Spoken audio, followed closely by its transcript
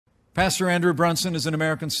Pastor Andrew Brunson is an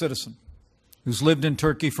American citizen who's lived in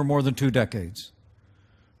Turkey for more than 2 decades,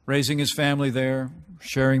 raising his family there,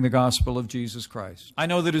 sharing the gospel of Jesus Christ. I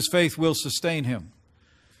know that his faith will sustain him,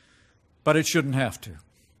 but it shouldn't have to.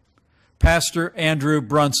 Pastor Andrew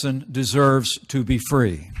Brunson deserves to be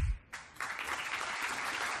free.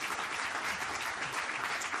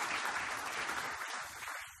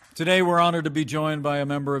 Today we're honored to be joined by a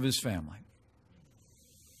member of his family,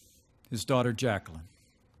 his daughter Jacqueline.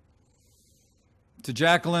 To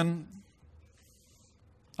Jacqueline,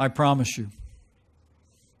 I promise you,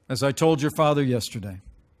 as I told your father yesterday,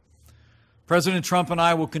 President Trump and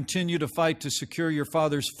I will continue to fight to secure your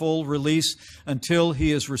father's full release until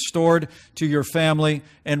he is restored to your family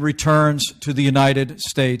and returns to the United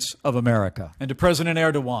States of America. And to President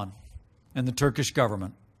Erdogan and the Turkish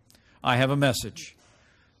government, I have a message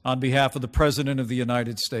on behalf of the President of the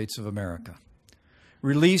United States of America.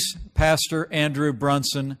 Release Pastor Andrew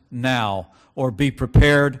Brunson now, or be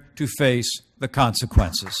prepared to face the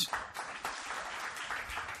consequences.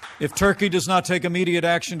 If Turkey does not take immediate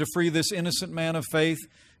action to free this innocent man of faith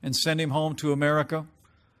and send him home to America,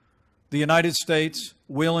 the United States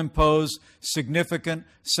will impose significant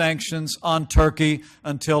sanctions on Turkey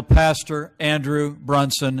until Pastor Andrew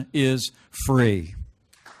Brunson is free.